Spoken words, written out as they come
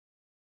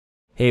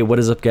Hey, what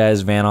is up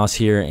guys, Vanoss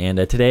here, and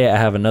today I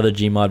have another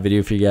Gmod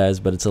video for you guys,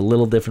 but it's a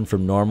little different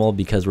from normal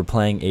because we're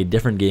playing a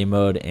different game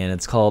mode, and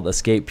it's called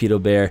Escape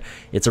PedoBear.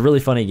 It's a really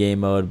funny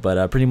game mode,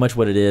 but pretty much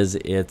what it is,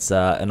 it's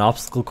an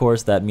obstacle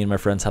course that me and my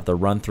friends have to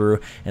run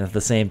through, and at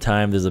the same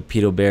time there's a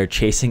PedoBear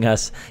chasing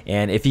us,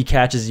 and if he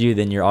catches you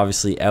then you're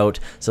obviously out,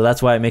 so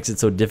that's why it makes it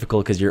so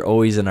difficult, because you're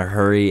always in a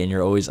hurry and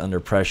you're always under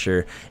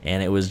pressure,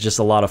 and it was just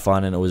a lot of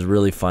fun and it was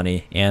really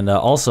funny. And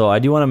also I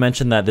do want to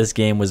mention that this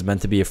game was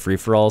meant to be a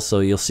free-for-all, so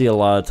you'll see a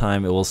lot of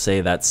time it will say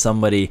that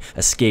somebody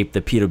escaped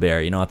the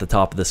PedoBear, you know, at the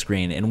top of the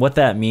screen, and what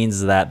that means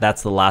is that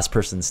that's the last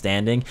person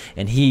standing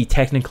and he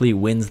technically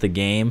wins the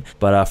game.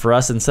 But for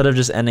us, instead of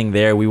just ending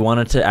there, we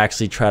wanted to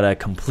actually try to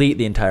complete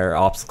the entire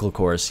obstacle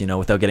course, you know,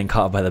 without getting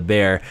caught by the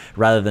bear,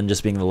 rather than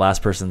just being the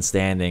last person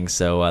standing.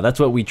 So that's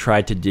what we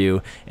tried to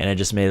do, and it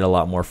just made it a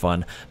lot more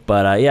fun.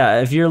 But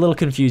yeah, if you're a little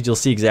confused, you'll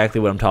see exactly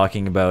what I'm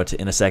talking about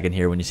in a second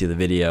here when you see the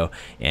video,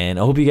 and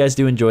I hope you guys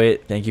do enjoy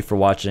it. Thank you for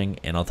watching,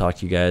 and I'll talk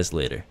to you guys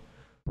later.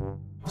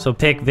 So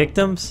pick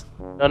victims?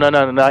 No,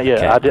 not yet.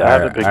 Okay. I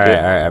haven't picked it.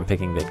 Alright, I'm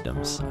picking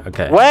victims.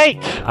 Okay. Wait!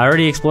 I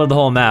already explored the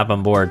whole map,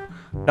 I'm bored.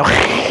 No.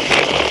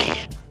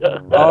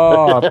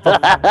 Oh.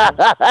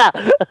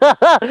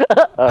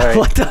 Right.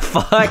 What the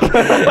fuck?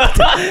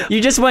 You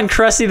just went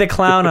Krusty the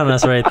Clown on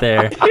us right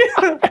there.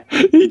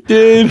 He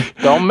did.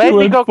 Don't make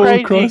me go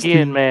crazy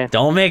again, man.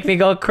 Don't make me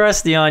go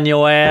Krusty on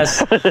your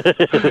ass.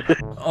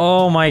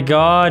 Oh my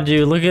god,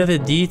 dude, look at the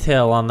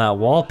detail on that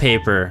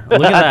wallpaper.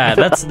 Look at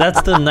that.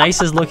 That's the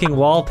nicest looking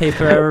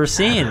wallpaper I've ever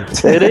seen.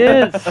 It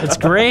is. It's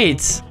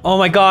great. Oh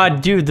my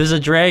god, dude, there's a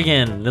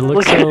dragon. It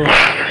looks so...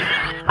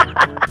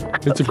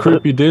 It's a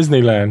creepy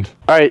Disneyland.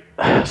 Alright,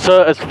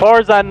 so as far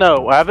as I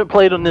know, I haven't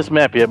played on this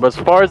map yet, but as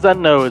far as I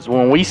know is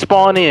when we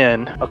spawn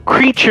in, a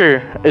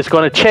creature is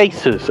going to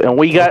chase us, and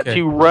we got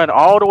to run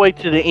all the way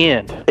to the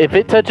end. If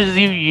it touches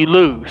you, you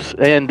lose,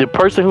 and the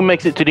person who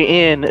makes it to the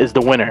end is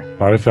the winner.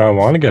 Not if I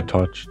want to get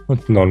touched.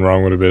 There's nothing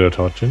wrong with a bit of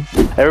touching.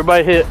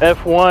 Everybody hit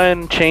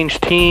F1, change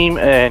team,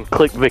 and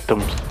click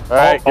victims.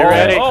 Alright, you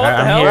ready?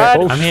 I'm here.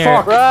 Rod, I'm here.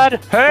 Fuck. Rod,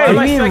 Hey,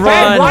 What do you mean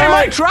run? why am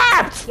I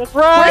trapped? let's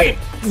run! Wait.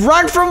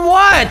 Run from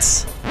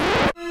what?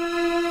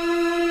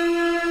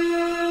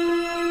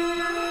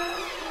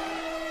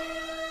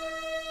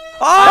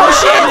 Oh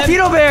shit!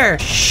 PedoBear!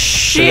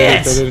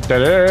 Shit!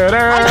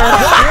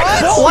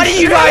 Why did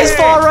you guys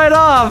fall right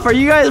off? Are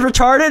you guys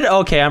retarded?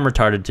 Okay, I'm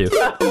retarded too.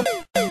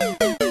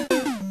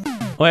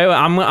 Wait,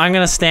 I'm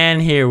gonna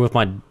stand here with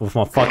my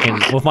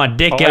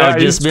dick out,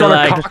 just be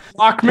like,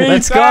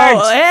 let's go.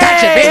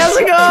 Hey, how's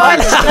it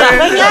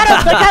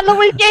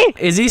going?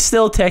 Is he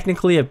still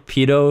technically a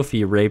pedo if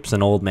he rapes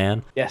an old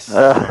man? Yes.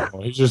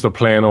 He's just a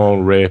plain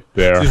old rape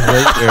there.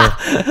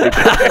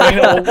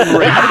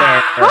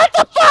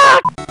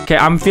 Okay,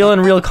 I'm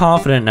feeling real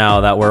confident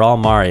now that we're all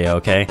Mario.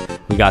 Okay,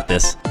 we got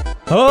this.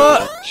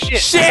 Oh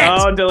Shit!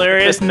 Oh,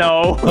 delirious!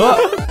 No.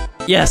 oh,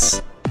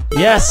 yes,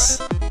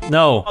 yes.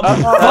 No.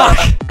 Fuck!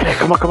 Okay,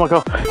 come on,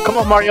 go. Come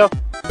on, Mario.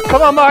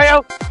 Come on,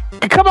 Mario.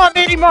 Come on,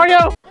 mini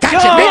Mario.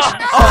 Gotcha, bitch.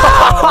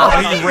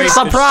 Oh,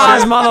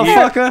 surprise,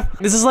 motherfucker!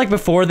 This is like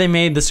before they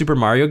made the Super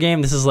Mario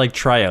game. This is like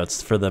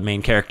tryouts for the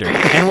main character,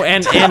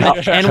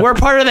 and we're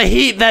part of the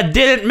heat that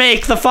didn't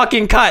make the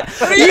fucking cut.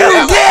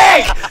 You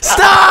dick!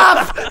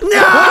 Stop!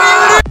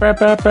 No!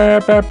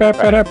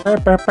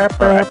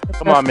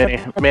 Come on, mini.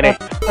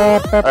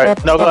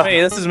 Alright, no go. Hey,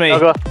 this is me. No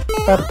go.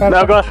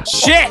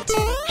 Shit!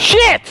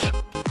 Shit!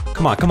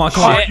 Come on! Come on!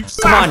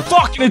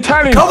 Fucking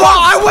Italian. Come on!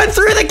 I went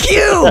through the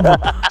cube.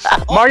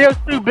 Mario's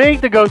too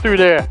big to go through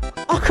there.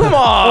 Oh, come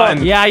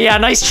on! Yeah.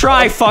 Nice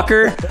try,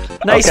 fucker.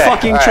 Nice Okay,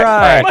 fucking all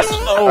try. right.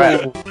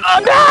 Oh, Oh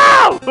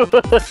no!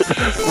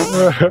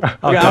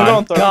 Oh Yeah, I'm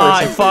going third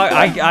God, person. fuck!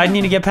 I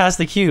need to get past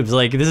the cubes.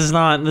 Like this is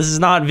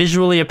not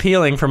visually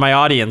appealing for my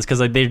audience because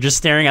like, they're just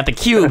staring at the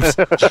cubes.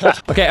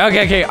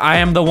 Okay. I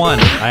am the one.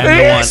 I am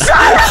the one.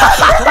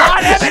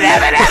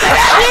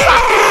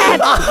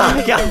 Oh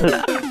my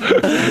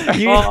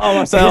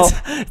God!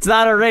 It's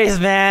not a race,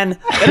 man.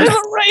 it is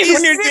a race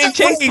when you're being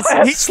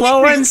chased.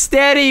 Slow and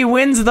steady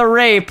wins the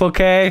rape.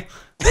 Okay.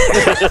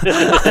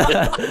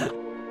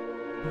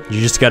 You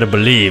just gotta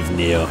believe,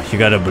 Neo. You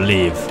gotta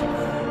believe.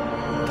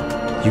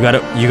 You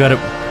gotta.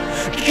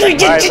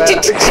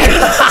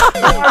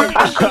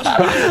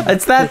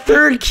 It's that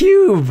third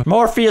cube.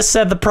 Morpheus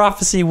said the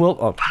prophecy will.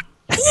 Oh.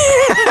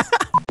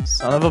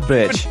 Son of a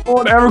bitch.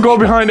 Don't ever go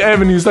behind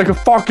Evan. He's like a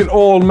fucking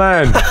old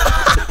man.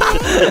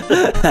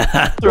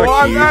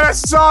 Oh man, I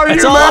saw you.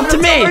 It's all up to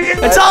me.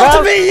 It's all up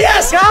to me.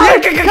 Yes.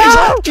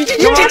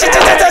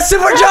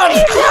 Super jump.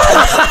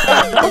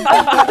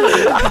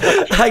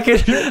 I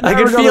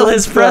could feel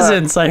his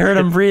presence. I heard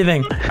him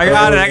breathing. I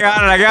got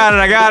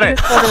it.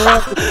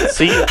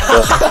 See? Who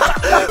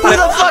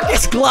the fuck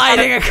is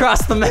gliding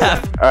across the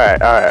map?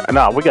 Alright.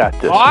 No, we got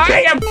this.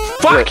 I am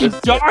fucking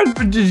done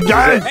with this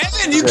guy.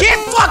 Evan, you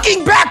can't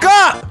fucking back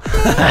up!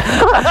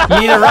 You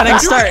need a running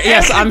start.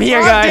 Yes, I'm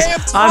here, guys.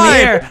 I'm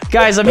here.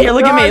 Guys, I'm here.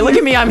 Look at me. Look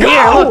at me. I'm here.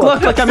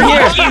 Look, I'm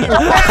here.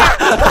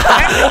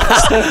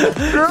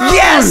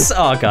 Yes!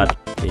 Oh, God.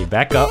 Okay,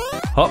 back up.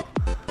 Hop.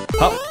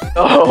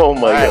 Oh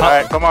my god.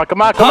 Alright,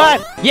 come on.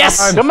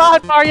 Yes! Come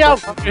on, Mario!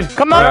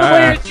 Come on,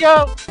 Williams,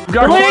 yo!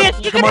 Williams,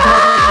 you can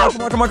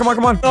Come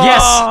on.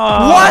 Yes!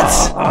 What?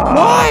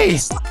 Why?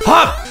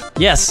 Hop!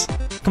 Yes.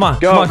 Come on,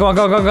 go.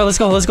 Let's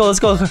go. There's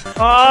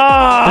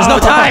no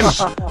time.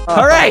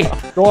 All right.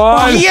 Go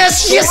on.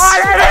 Yes.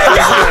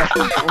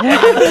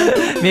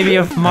 Maybe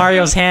if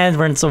Mario's hands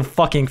weren't so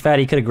fucking fat,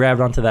 he could have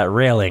grabbed onto that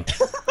railing.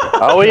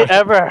 Are we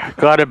ever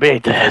gonna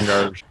beat this?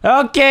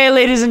 Okay,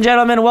 ladies and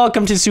gentlemen,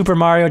 welcome to Super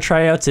Mario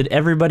Tryouts. Did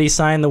everybody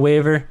sign the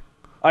waiver?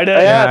 I did.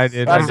 Yes, I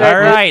did. I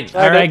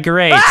All right,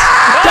 great. Oh,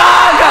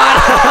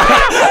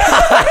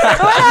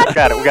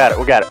 God. We got it.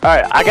 All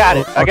right, I got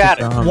it.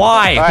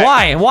 Why?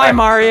 Right. Why,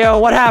 Mario?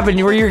 What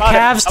happened? Were your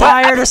calves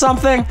tired or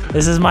something?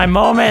 This is my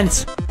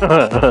moment.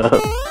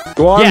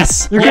 Go on.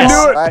 Yes. You can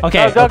do it. Right,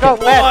 Okay. Go.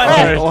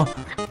 Okay.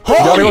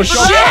 Holy shit!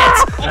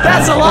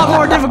 That's a lot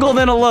more difficult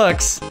than it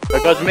looks. There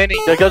goes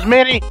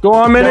Minnie. Go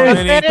on, Minnie.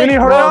 Minnie,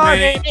 hurry on.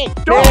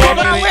 Don't come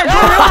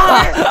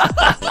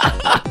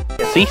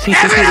See.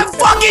 Every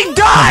fucking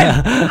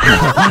time!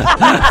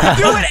 I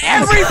do it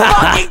every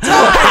fucking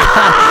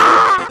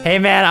time! Hey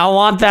man, I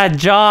want that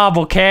job,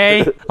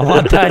 okay? I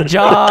want that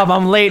job.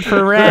 I'm late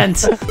for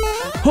rent.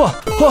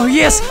 Oh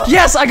yes,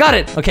 I got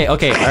it. Okay. All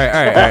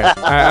right.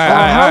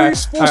 How are you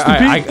supposed to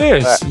beat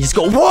this? You just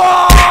go,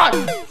 what?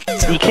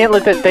 You can't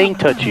let that thing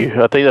touch you.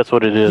 I think that's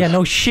what it is. Yeah,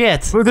 no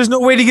shit. But there's no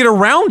way to get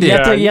around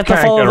it. You have to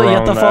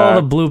follow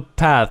the blue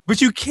path.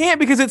 But you can't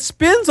because it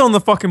spins on the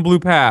fucking blue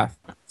path.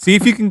 See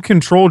if you can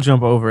control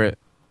jump over it.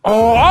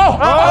 Oh,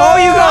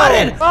 you got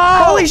it!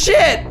 Holy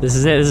shit! This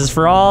is it. This is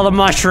for all the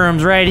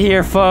mushrooms right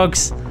here,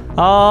 folks.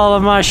 All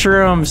the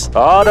mushrooms.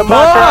 All the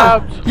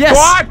mushrooms. Yes.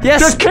 What? Yes.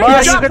 Just keep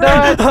jumping.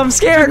 I'm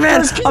scared,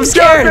 man. I'm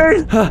scared.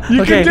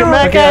 You can do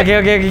it. Okay.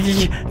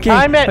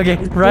 Time it. Okay.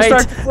 Right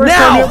Just like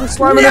now. Yes.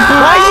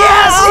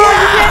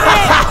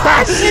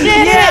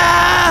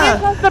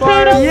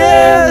 Yeah.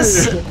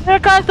 Yes. Here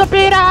comes the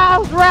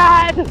Beatles.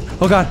 Run.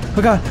 Oh god.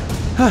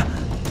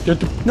 Get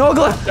the No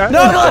glove! Okay.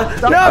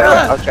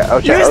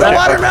 Use the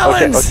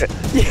watermelons!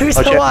 Use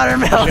the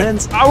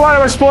watermelons! What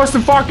am I supposed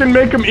to fucking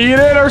make them eat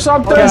it or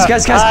something?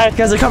 Guys,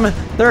 they're coming.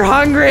 They're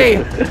hungry!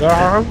 They're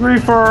hungry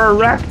for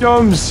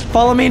rectums.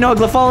 Follow me,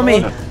 Nogla, follow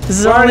me. This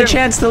is our only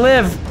chance to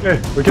live. Okay.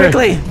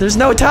 Quickly, there's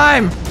no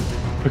time.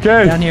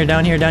 Okay. Down here.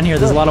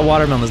 There's a lot of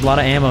watermelon. There's a lot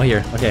of ammo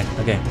here. Okay.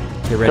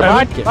 Get ready.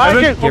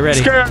 Get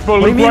ready. Careful,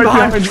 What do you mean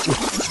behind? you?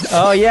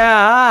 Oh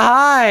yeah,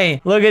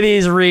 hi! Look at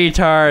these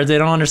retards. They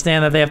don't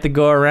understand that they have to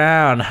go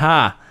around.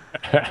 Ha!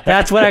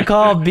 That's what I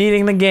call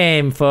beating the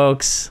game,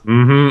 folks.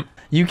 Mm-hmm.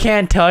 You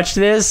can't touch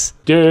this.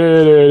 We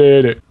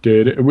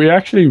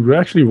actually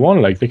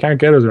won. Like they can't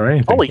get us or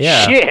anything. Holy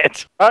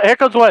shit! Here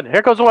comes one.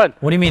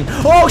 What do you mean?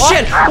 Oh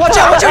shit! Watch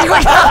out!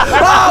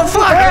 Oh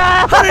fuck!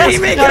 How did he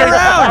make it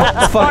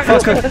around? Fuck.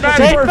 Take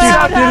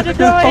found how to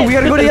do it. Oh, we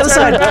gotta go to the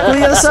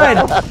other side.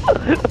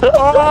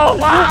 Oh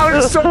wow!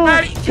 There's so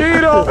many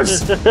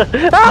Cheetos.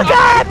 Oh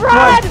god,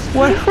 run!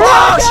 What?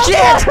 Oh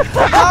shit!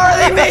 How are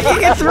they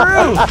making it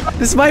through?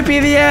 This might be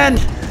the end.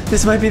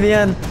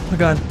 Oh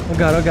god.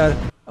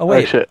 Oh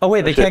wait,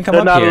 they can't come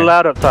They're up not here.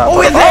 allowed up top. Oh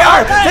wait, they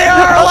are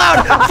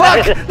allowed!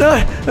 Fuck! No.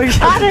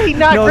 How did he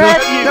not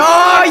grab you?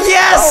 No,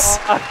 yes!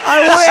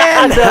 I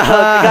win!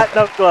 Got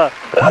no glove.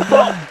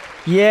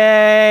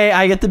 Yay!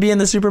 I get to be in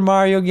the Super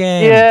Mario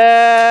game.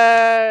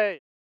 Yay!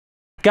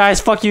 Guys,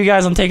 fuck you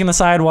guys. I'm taking the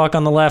sidewalk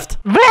on the left.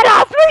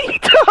 Vanoss, what are you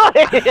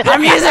doing?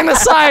 I'm using the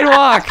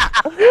sidewalk.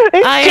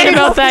 I ain't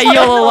about that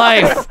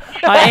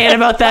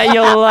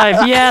YOLO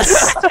life.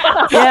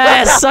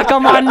 Yes, suck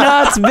on my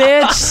nuts,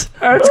 bitch.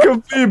 That's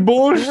complete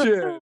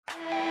bullshit.